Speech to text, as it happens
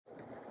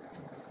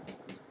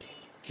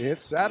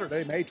It's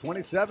Saturday, May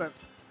 27th.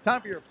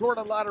 Time for your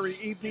Florida Lottery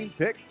evening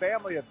pick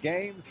family of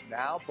games,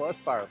 now plus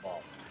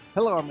Fireball.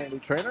 Hello, I'm Randy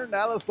Trainer.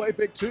 Now let's play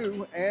pick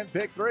 2 and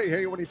pick 3. Here are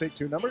your winning pick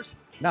 2 numbers,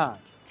 9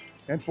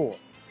 and 4.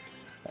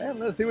 And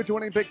let's see what your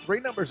winning pick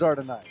 3 numbers are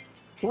tonight,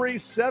 3,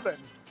 7,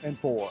 and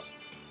 4.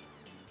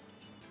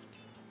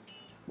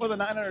 More than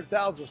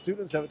 900,000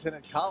 students have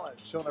attended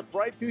college, showing a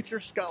bright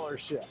future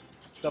scholarship.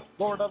 The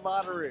Florida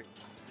Lottery.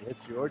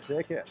 It's your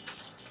ticket.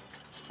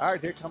 All right,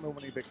 here come the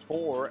winning pick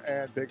 4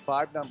 and pick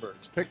 5 numbers.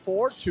 Pick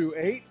 4, 2,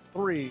 8,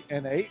 3,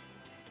 and 8.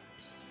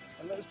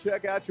 And let's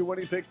check out your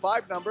winning pick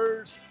 5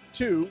 numbers,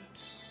 2,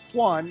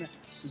 1,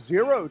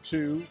 0,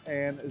 2,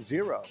 and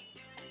 0.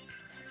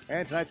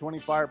 And tonight's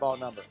winning Fireball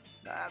number,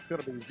 that's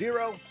going to be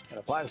 0 and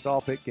applies to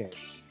all pick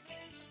games.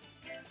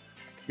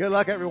 Good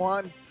luck,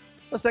 everyone.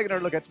 Let's take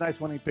another look at tonight's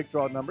winning pick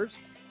draw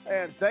numbers.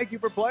 And thank you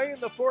for playing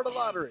the Florida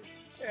Lottery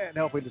and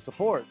helping to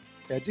support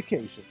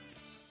education.